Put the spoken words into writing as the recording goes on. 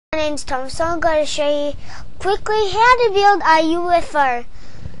My name's Tom, so I'm going to show you quickly how to build a UFO.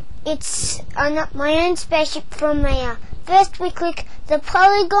 It's on my own spaceship from Maya. First we click the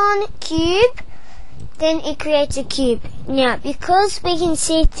polygon cube, then it creates a cube. Now, because we can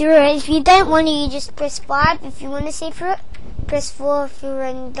see through it, if you don't want to, you just press 5. If you want to see through it, press 4 if you've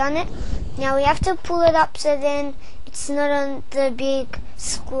already done it. Now we have to pull it up so then it's not on the big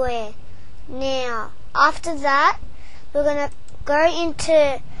square. Now, after that, we're going to go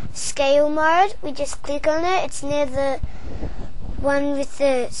into scale mode. We just click on it. It's near the one with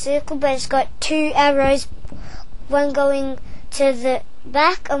the circle, but it's got 2 arrows, one going to the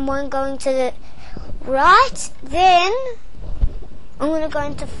back and one going to the right. Then I'm going to go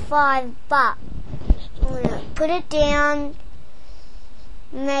into 5, but I'm going to put it down.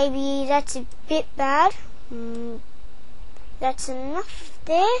 Maybe that's a bit bad. That's enough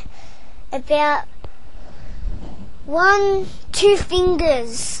there. About 1-2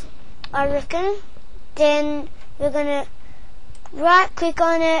 fingers, I reckon. Then we're gonna right click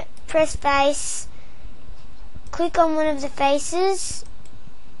on it, press face, click on one of the faces.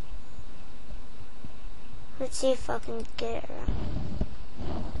 Let's see if I can get it right.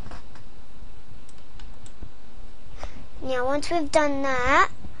 Now once we've done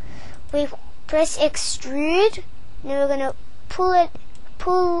that, we press extrude. Now we're gonna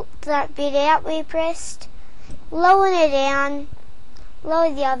pull that bit out we pressed, lower it down,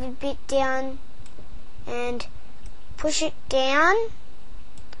 lower the other bit down, and push it down.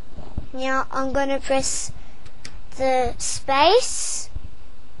 Now I'm going to press the space.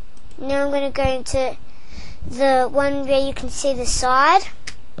 Now I'm going to go into the one where you can see the side.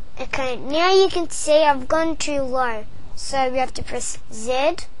 Okay, now you can see I've gone too low, so we have to press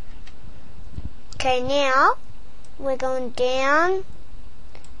Z. Okay, now we're going down.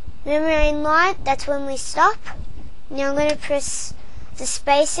 Remember in line, that's when we stop. Now I'm going to press the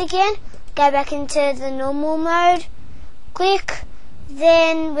space again, go back into the normal mode, click,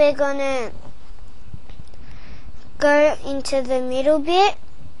 then we're going to go into the middle bit.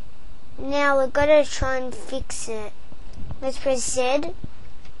 Now we've got to try and fix it. Let's press Z.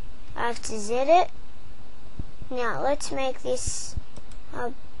 I have to Z it. Now let's make this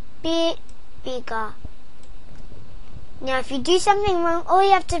a bit bigger. Now if you do something wrong, all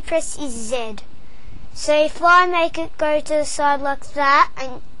you have to press is Z. So if I make it go to the side like that,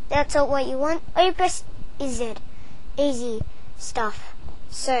 and that's all what you want, all you press is Z. Easy stuff.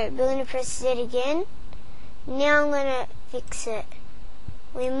 So we're going to press Z again. Now I'm going to fix it.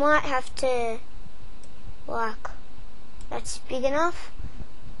 We might have to, like, that's big enough.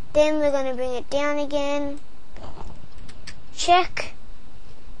 Then we're going to bring it down again. Check.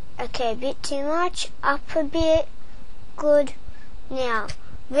 Okay, a bit too much. Up a bit. Good. Now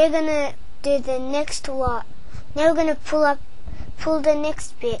we're gonna do the next lot. Now we're gonna pull the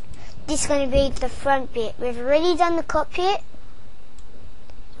next bit. This is gonna be the front bit. We've already done the cockpit.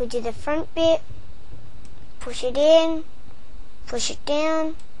 We do the front bit. Push it in. Push it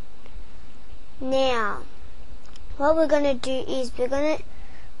down. Now, what we're gonna do is we're gonna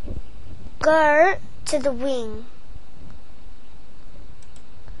go to the wing,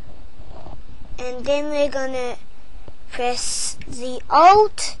 and then we're gonna press the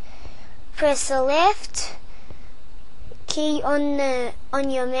Alt, press the left key on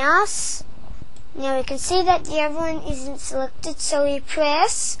your mouse. Now we can see that the other one isn't selected, so we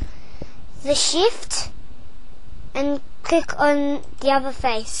press the Shift and click on the other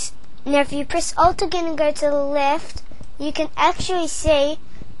face. Now if you press Alt again and go to the left, you can actually see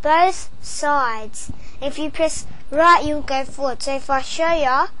both sides. If you press right, you'll go forward. So if I show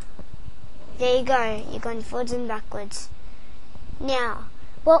you, there you go, you're going forwards and backwards. Now,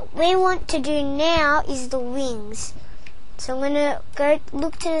 what we want to do now is the wings. So I'm going to go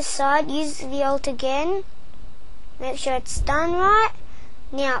look to the side, use the Alt again, make sure it's done right.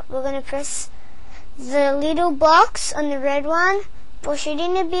 Now, we're going to press the little box on the red one, push it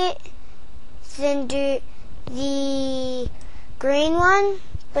in a bit, then do the green one,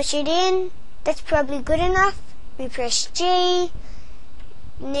 push it in. That's probably good enough. We press G.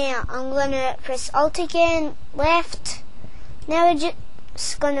 Now I'm going to press Alt again, left. Now we're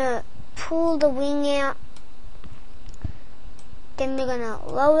just going to pull the wing out. Then we're going to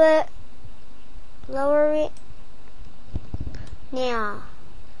lower it. Now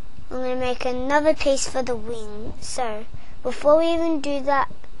I'm going to make another piece for the wing. So before we even do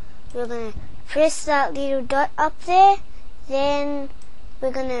that, we're going to press that little dot up there. Then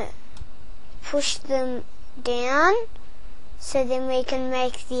we're going to push them down. So then we can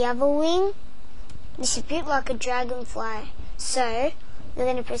make the other wing. It's a bit like a dragonfly. So we're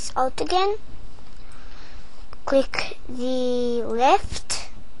going to press Alt again, click the left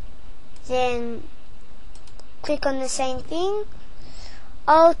then click on the same thing,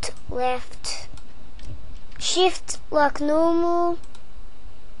 Alt, left, Shift like normal,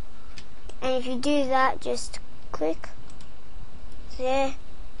 and if you do that, just click there.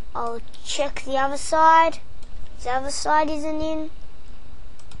 I'll check the other side. The other side isn't in.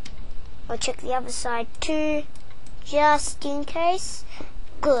 I'll check the other side too, just in case.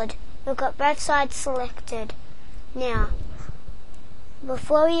 Good, we've got both sides selected. Now,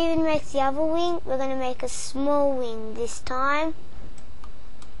 before we even make the other wing, we're going to make a small wing this time.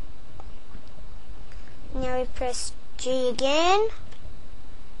 Now we press G again,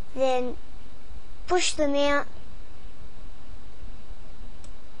 then push them out,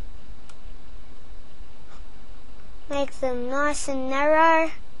 make them nice and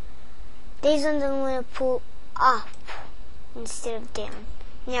narrow. These ones I'm going to pull up instead of down.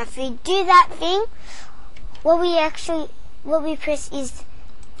 Now if we do that thing, what we press is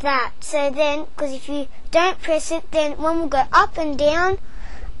that. So then, because if you don't press it, then one will go up and down,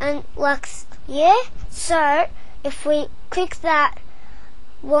 and like, yeah. So if we click that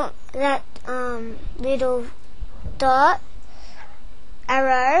little dot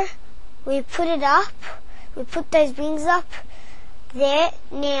arrow, we put it up, we put those wings up there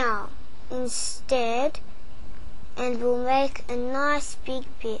now instead, and we'll make a nice big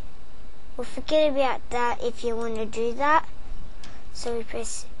bit. We'll forget about that if you want to do that. So we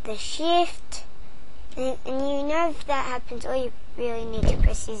press the Shift, and you know if that happens, all you really need to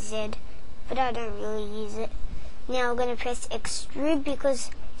press is Z, but I don't really use it. Now we're going to press Extrude because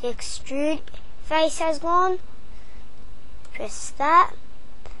the extrude face has gone. Press that.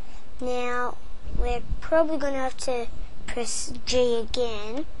 Now we're probably going to have to press G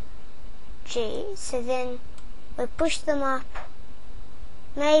again. G. So then we push them up.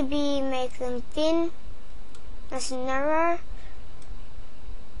 Maybe make them thin, nice and narrow.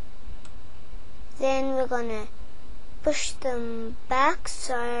 Then we're going to push them back,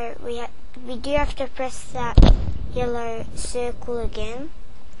 so we do have to press that yellow circle again.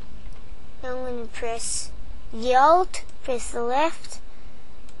 Now I'm going to press the Alt, press the left,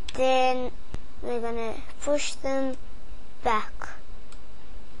 then we're going to push them back.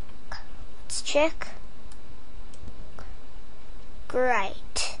 Let's check.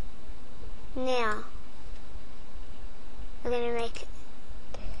 Great. Now we're going to make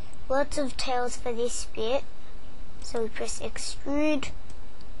lots of tails for this bit. So we press Extrude,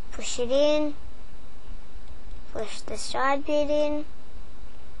 push it in, push the side bit in.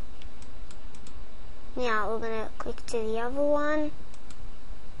 Now we're going to click to the other one.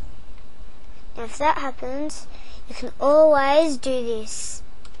 Now if that happens, you can always do this.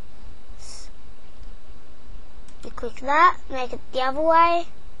 You click that, make it the other way,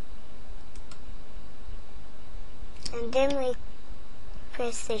 and then we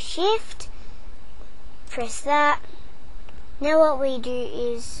press the Shift, press that. Now what we do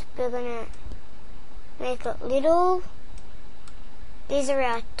is we're going to make it little. These are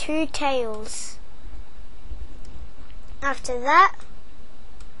our two tails. After that,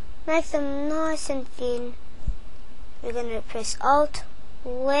 make them nice and thin. We're going to press Alt,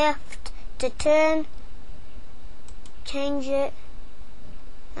 left to turn, change it,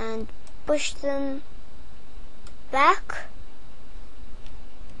 and push them back.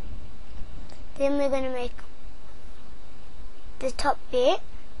 Then we're going to make the top bit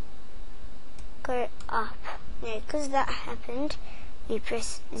go up. Now because that happened, we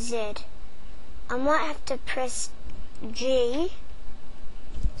press Z. I might have to press G,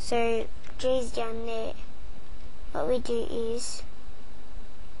 so G's down there. What we do is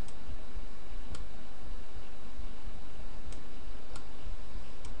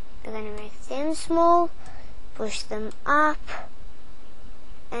we're going to make them small, push them up,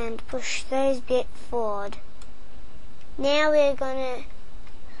 and push those bit forward. Now we're going to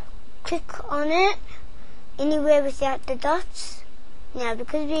click on it anywhere without the dots. Now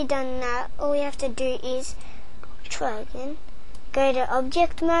because we've done that, all we have to do is try again. Go to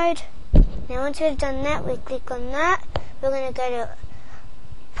object mode. Now once we've done that, we click on that. We're going to go to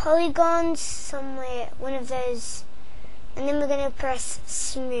polygons, somewhere, one of those, and then we're going to press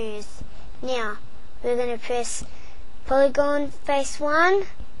smooth. Now we're going to press polygon face 1,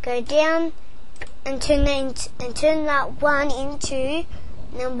 go down and turn that 1 into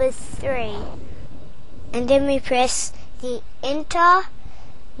number 3, and then we press the enter.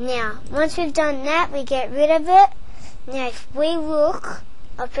 Now once we've done that, we get rid of it. Now if we look,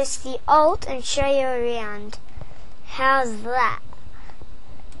 I'll press the Alt and show you around. How's that?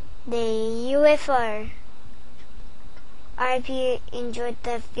 The UFO. I hope you enjoyed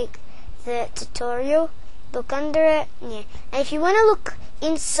the tutorial. Look under it. Yeah. And if you want to look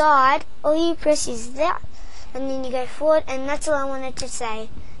inside, all you press is that, and then you go forward, and that's all I wanted to say,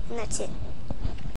 and that's it.